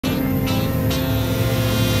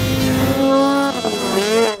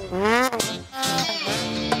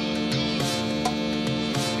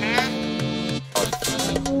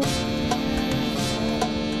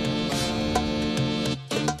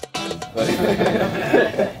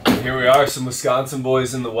Here we are, some Wisconsin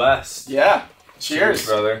boys in the West. Yeah. Cheers,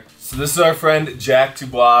 brother. So this is our friend Jack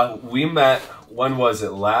DuBois. We met, when was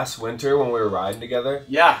it, last winter when we were riding together?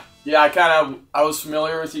 Yeah. Yeah, I was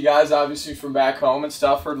familiar with you guys, obviously, from back home and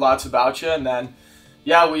stuff, heard lots about you, and then,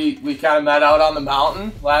 yeah, we kind of met out on the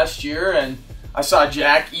mountain last year, and I saw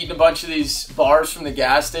Jack eating a bunch of these bars from the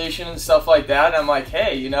gas station and stuff like that, and I'm like,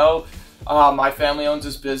 hey, you know, my family owns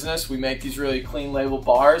this business. We make these really clean label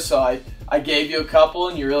bars, so I gave you a couple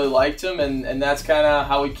and you really liked them, and that's kind of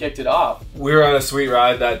how we kicked it off. We were on a sweet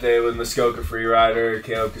ride that day with Muskoka Freerider,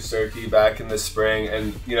 Caleb Kosterky back in the spring,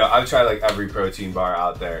 and you know, I've tried like every protein bar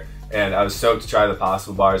out there, and I was stoked to try the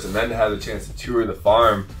Possible bars, and then to have the chance to tour the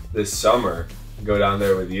farm this summer, go down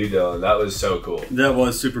there with you, Dylan. That was so cool. That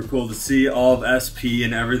was super cool to see. All of SP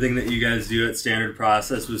and everything that you guys do at Standard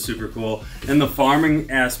Process was super cool. And the farming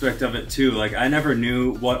aspect of it too. Like, I never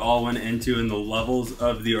knew what all went into and the levels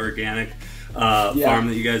of the organic farm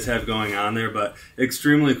that you guys have going on there, but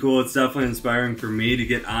extremely cool. It's definitely inspiring for me to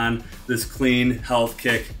get on this clean health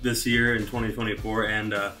kick this year in 2024,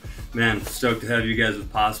 and man, stoked to have you guys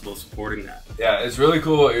with Possible supporting that. Yeah, it's really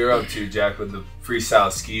cool what you're up to, Jack, with the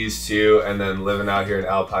freestyle skis too, and then living out here in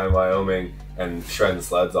Alpine, Wyoming, and shredding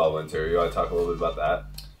sleds all winter. You want to talk a little bit about that?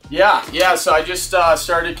 Yeah, so I just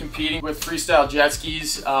started competing with freestyle jet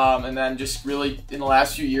skis, and then just really in the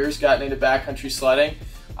last few years gotten into backcountry sledding.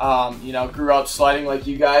 You know, grew up sledding like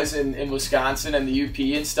you guys in Wisconsin and the UP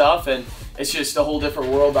and stuff, and it's just a whole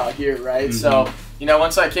different world out here, right? Mm-hmm. So, you know,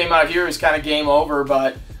 once I came out here, it was kind of game over,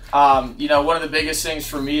 but you know, one of the biggest things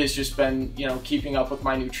for me has just been, you know, keeping up with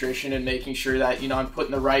my nutrition and making sure that, you know, I'm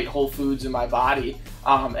putting the right whole foods in my body,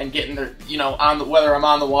 and getting the, you know, whether I'm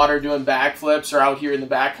on the water doing backflips or out here in the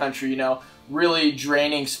backcountry, you know, really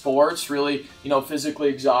draining sports, really, you know, physically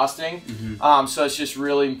exhausting. Mm-hmm. So it's just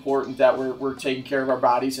really important that we're taking care of our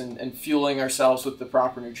bodies and fueling ourselves with the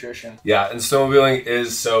proper nutrition. Yeah, and snowmobiling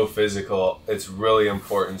is so physical. It's really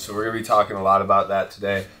important. So we're going to be talking a lot about that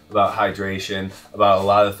today, about hydration, about a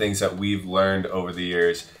lot of things that we've learned over the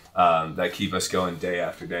years that keep us going day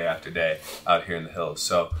after day after day out here in the hills.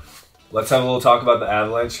 So let's have a little talk about the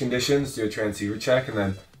avalanche conditions, do a transceiver check, and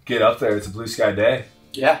then get up there. It's a blue sky day.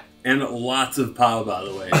 Yeah. And lots of pow, by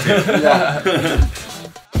the way, too. Yeah.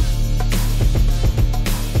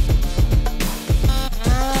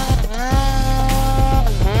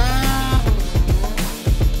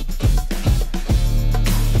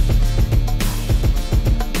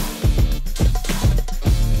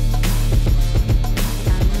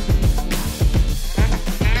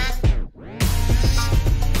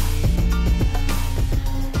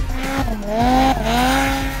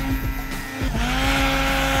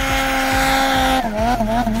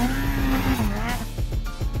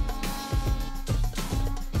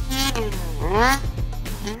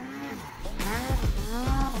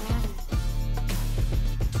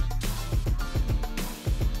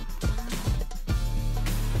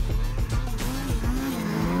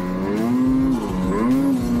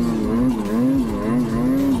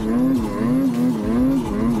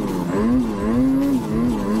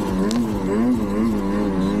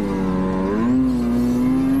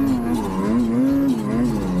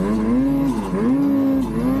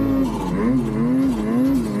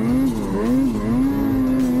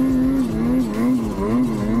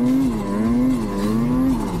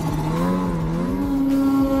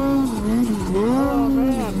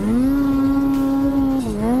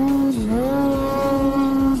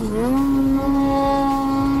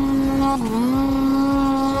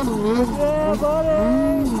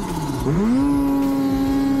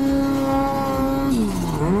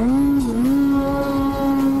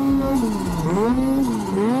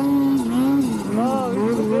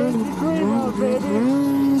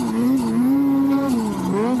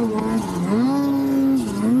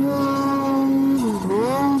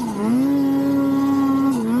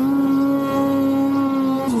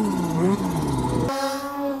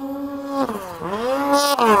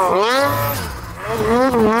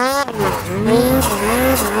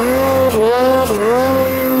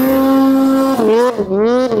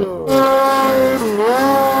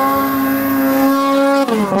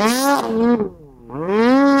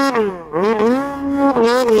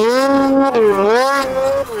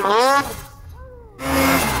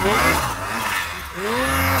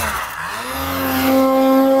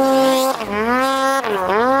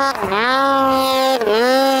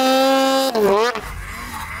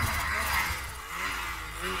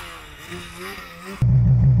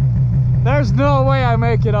 There's no way I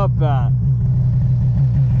make it up that.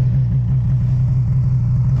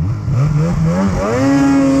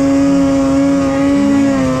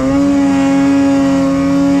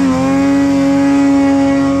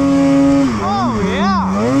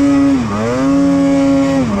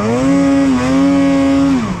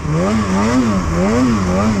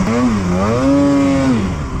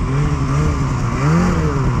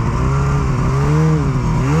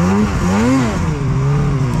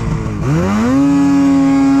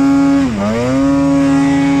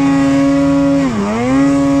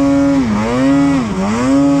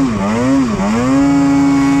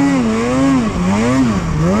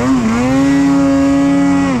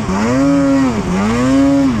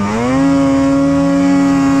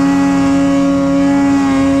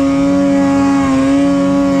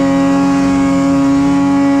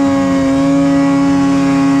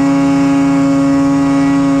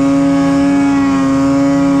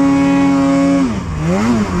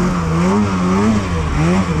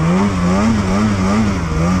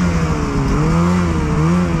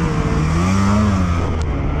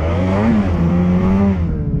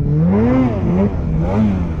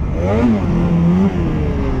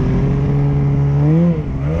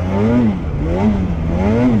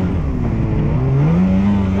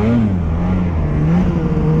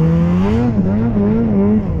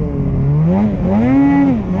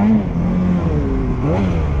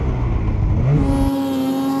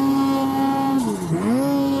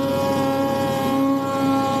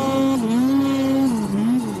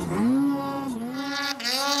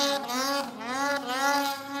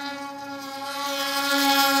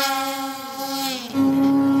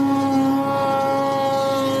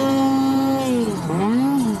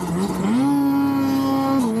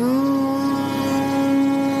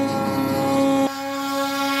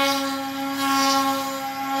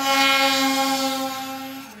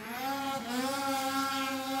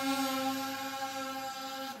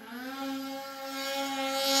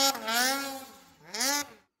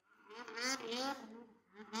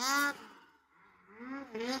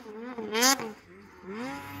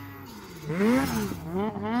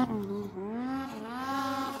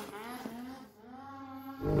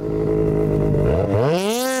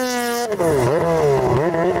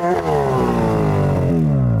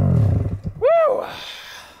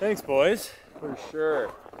 Thanks, boys. For sure.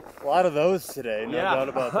 A lot of those today, no Yeah. doubt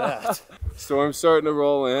about that. Storm's starting to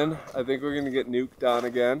roll in. I think we're gonna get nuked on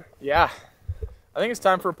again. Yeah. I think it's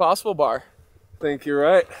time for a possible bar. I think you're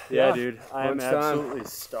right. Yeah, dude, I am Lunchtime. absolutely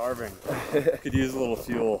starving. Could use a little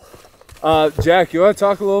fuel. Jack, you want to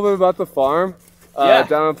talk a little bit about the farm Yeah.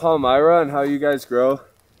 down in Palmyra and how you guys grow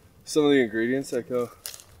some of the ingredients that go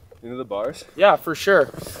into the bars? Yeah, for sure.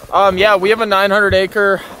 Yeah, we have a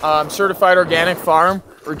 900-acre certified organic farm,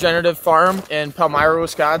 regenerative farm in Palmyra,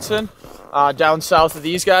 Wisconsin, down south of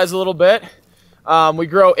these guys a little bit. We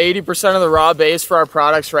grow 80% of the raw base for our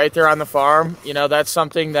products right there on the farm. You know, that's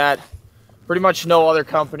something that pretty much no other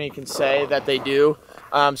company can say that they do.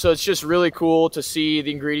 So it's just really cool to see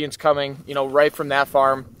the ingredients coming, you know, right from that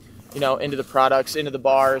farm, you know, into the products, into the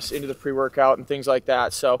bars, into the pre-workout and things like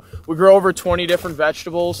that. So we grow over 20 different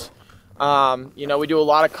vegetables. You know, we do a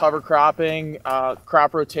lot of cover cropping,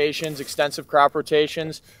 crop rotations, extensive crop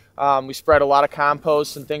rotations. We spread a lot of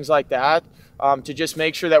compost and things like that to just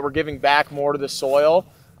make sure that we're giving back more to the soil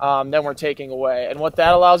than we're taking away. And what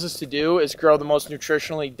that allows us to do is grow the most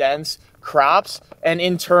nutritionally dense crops and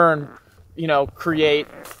in turn, you know, create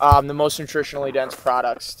the most nutritionally dense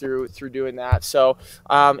products through doing that. So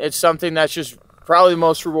it's something that's just probably the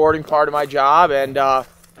most rewarding part of my job, and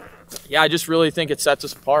yeah, I just really think it sets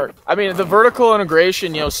us apart. I mean, the vertical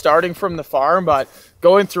integration, you know, starting from the farm, but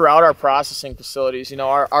going throughout our processing facilities, you know,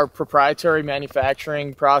 our proprietary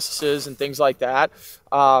manufacturing processes and things like that.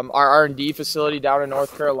 Our R&D facility down in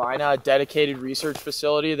North Carolina, a dedicated research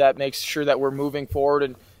facility that makes sure that we're moving forward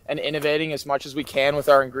and innovating as much as we can with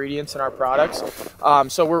our ingredients and our products.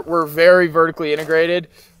 So we're very vertically integrated,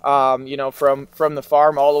 you know, from the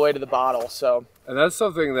farm all the way to the bottle. So. And that's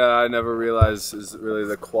something that I never realized is really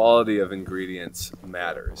the quality of ingredients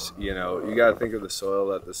matters. You know, you got to think of the soil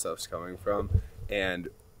that the stuff's coming from, and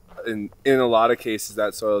in a lot of cases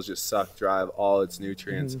that soil is just sucked dry of all its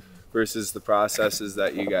nutrients versus the processes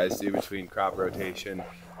that you guys do between crop rotation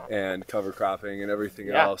and cover cropping and everything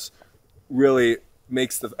else really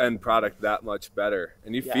makes the end product that much better,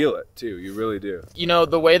 and you feel it too. You really do. You know,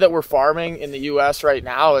 the way that we're farming in the U.S. right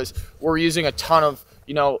now is we're using a ton of,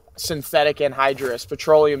 you know, synthetic anhydrous,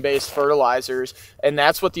 petroleum-based fertilizers, and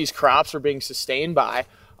that's what these crops are being sustained by.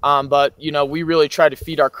 But, you know, we really try to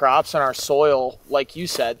feed our crops and our soil, like you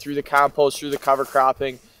said, through the compost, through the cover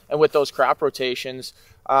cropping, and with those crop rotations,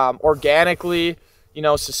 organically, you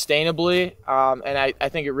know, sustainably, and I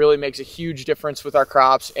think it really makes a huge difference with our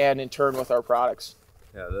crops and in turn with our products.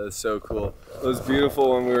 Yeah, that is so cool. It was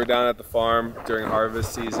beautiful when we were down at the farm during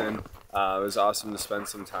harvest season. It was awesome to spend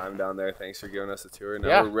some time down there. Thanks for giving us a tour.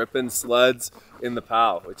 Now we're ripping sleds in the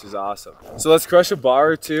POW, which is awesome. So let's crush a bar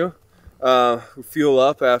or two. Fuel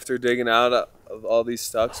up after digging out of all these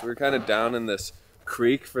stucks. We're kind of down in this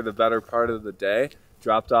creek for the better part of the day.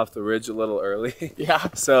 Dropped off the ridge a little early. Yeah.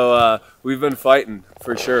 So we've been fighting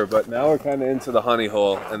for sure, but now we're kind of into the honey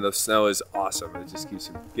hole, and the snow is awesome. It just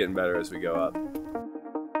keeps getting better as we go up.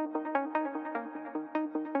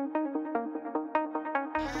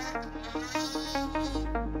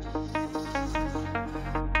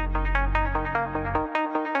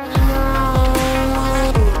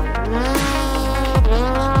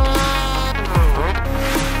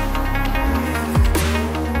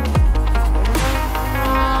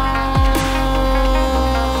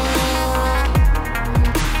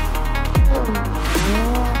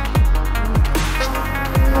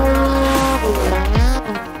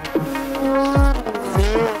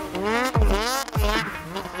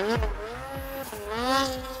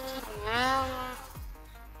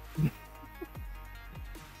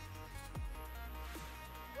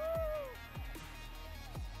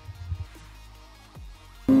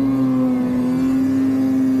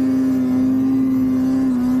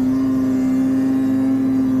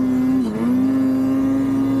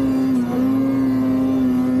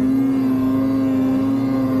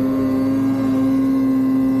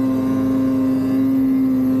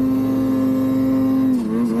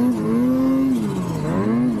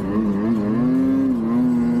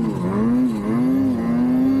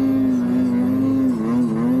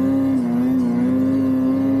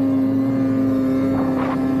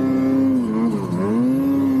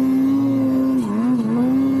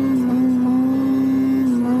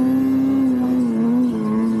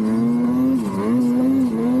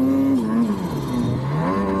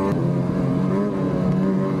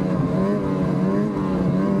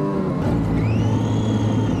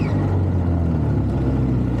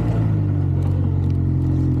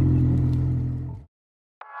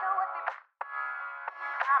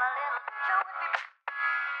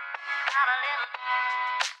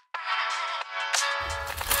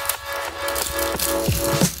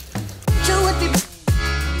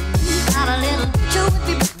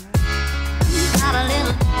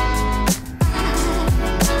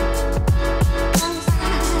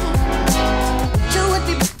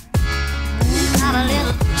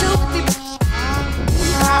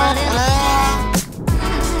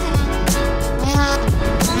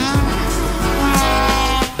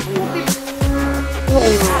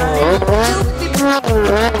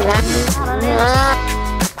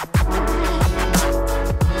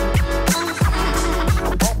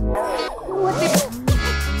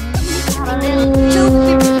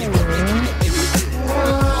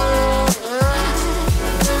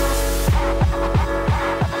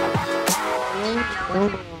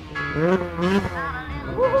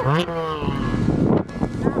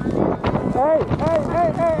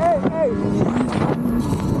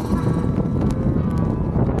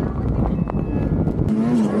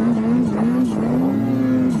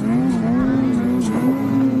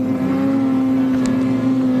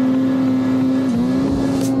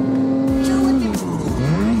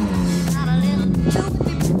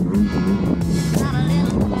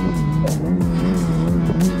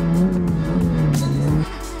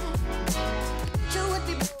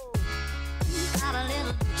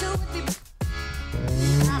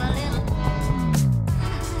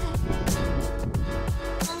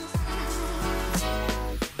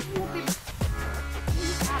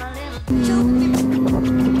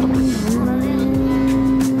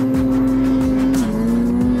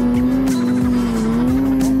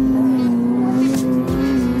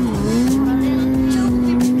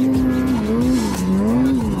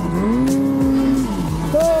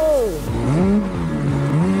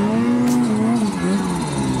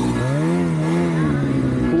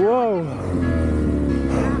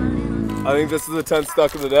 I think this is the 10th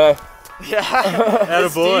stuck of the day. Yeah,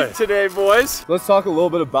 it's deep today, boys. Let's talk a little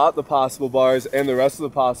bit about the Possible bars and the rest of the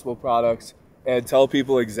Possible products and tell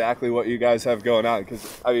people exactly what you guys have going on,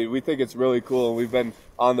 because I mean, we think it's really cool, and we've been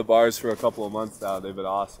on the bars for a couple of months now. They've been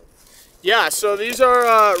awesome. Yeah, so these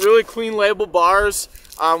are really clean label bars.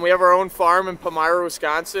 We have our own farm in Palmyra,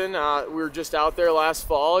 Wisconsin. We were just out there last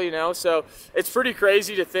fall, you know, so it's pretty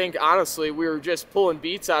crazy to think, honestly, we were just pulling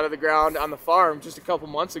beets out of the ground on the farm just a couple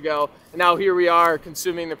months ago, and now here we are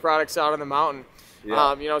consuming the products out on the mountain.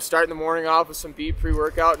 Yeah. You know, starting the morning off with some beet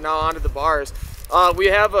pre-workout, now onto the bars. We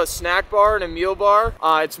have a snack bar and a meal bar.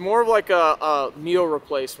 It's more of like a meal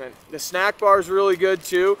replacement. The snack bar is really good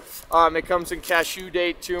too. It comes in cashew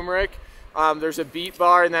date turmeric. There's a beet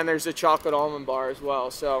bar, and then there's a chocolate almond bar as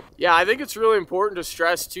well. So yeah, I think it's really important to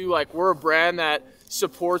stress too, like, we're a brand that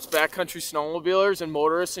supports backcountry snowmobilers and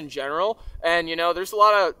motorists in general. And you know, there's a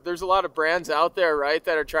lot of brands out there, right,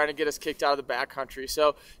 that are trying to get us kicked out of the backcountry.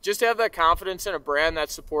 So just to have that confidence in a brand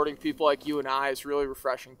that's supporting people like you and I is really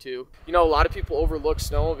refreshing too. You know, a lot of people overlook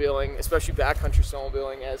snowmobiling, especially backcountry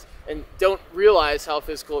snowmobiling, and don't realize how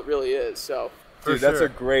physical it really is. So. Dude, that's a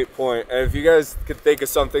great point. And if you guys could think of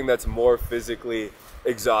something that's more physically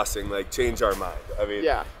exhausting, like, change our mind. I mean,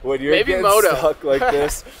 yeah, when you're maybe getting moto. stuck like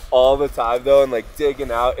this all the time though, and like digging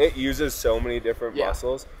out, it uses so many different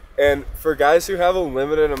muscles. And for guys who have a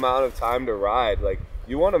limited amount of time to ride, like,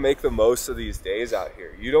 you want to make the most of these days out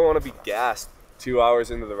here. You don't want to be gassed 2 hours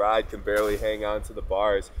into the ride, can barely hang on to the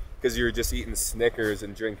bars because you're just eating Snickers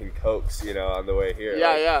and drinking Cokes, you know, on the way here. Yeah,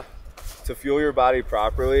 like, yeah. To fuel your body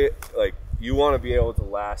properly, like, you want to be able to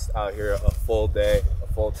last out here a full day,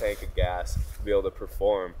 a full tank of gas, to be able to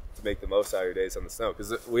perform, to make the most out of your days on the snow,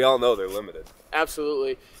 because we all know they're limited.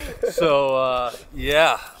 Absolutely. So,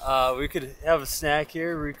 yeah, we could have a snack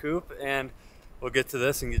here, recoup, and we'll get to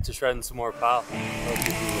this and get to shredding some more pile.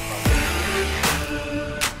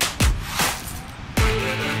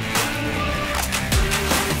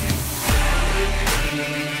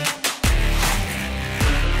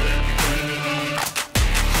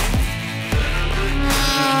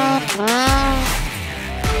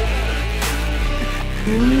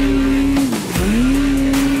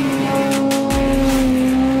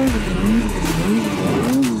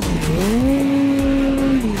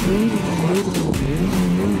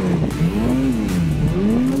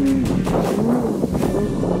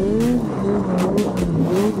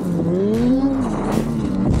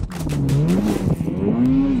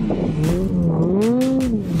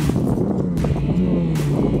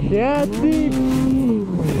 Yeah, it's deep.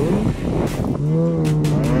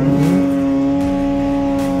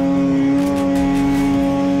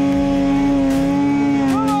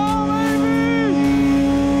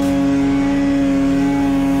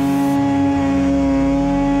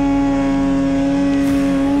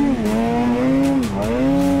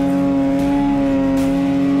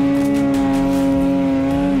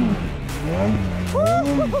 Woo!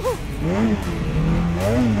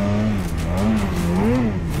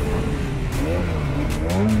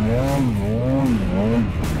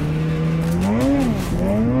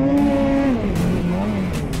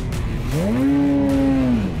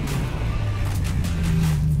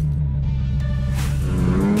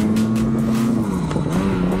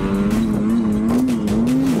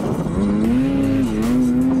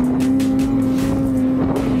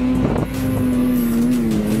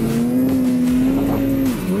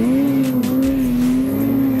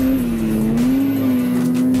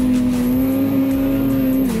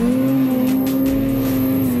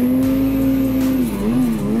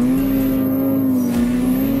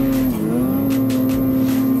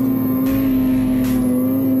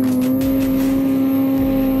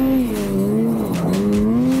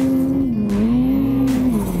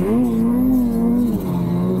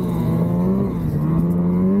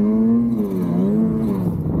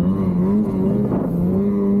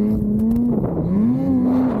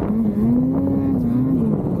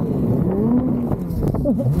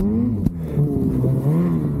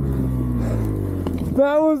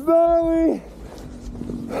 That was gnarly.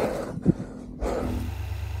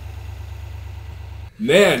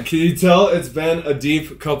 Man, can you tell it's been a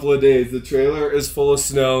deep couple of days? The trailer is full of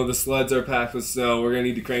snow. The sleds are packed with snow. We're going to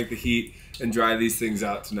need to crank the heat and dry these things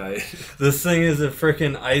out tonight. This thing is a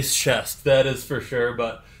freaking ice chest, that is for sure.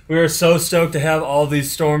 But we are so stoked to have all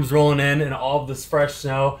these storms rolling in and all of this fresh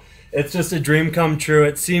snow. It's just a dream come true.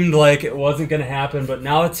 It seemed like it wasn't going to happen, but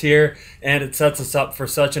now it's here, and it sets us up for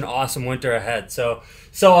such an awesome winter ahead. So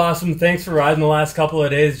awesome. Thanks for riding the last couple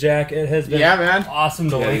of days, Jack. It has been awesome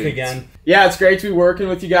to link again. Yeah, it's great to be working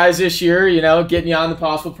with you guys this year, you know, getting you on the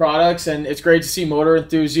Possible products, and it's great to see motor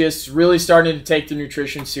enthusiasts really starting to take their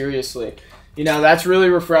nutrition seriously. You know, that's really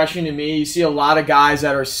refreshing to me. You see a lot of guys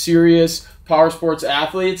that are serious power sports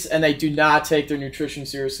athletes, and they do not take their nutrition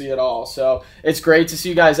seriously at all. So it's great to see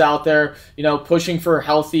you guys out there, you know, pushing for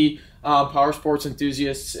healthy power sports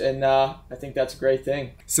enthusiasts, and I think that's a great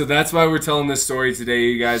thing. So that's why we're telling this story today,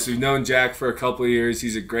 you guys. We've known Jack for a couple of years.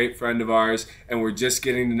 He's a great friend of ours, and we're just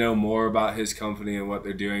getting to know more about his company and what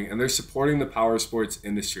they're doing, and they're supporting the power sports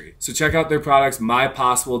industry. So check out their products,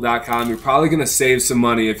 mypossible.com. You're probably going to save some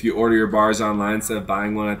money if you order your bars online instead of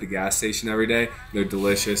buying one at the gas station every day. They're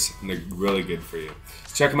delicious, and they're really good for you.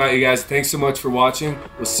 Check them out, you guys. Thanks so much for watching.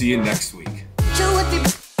 We'll see you next week.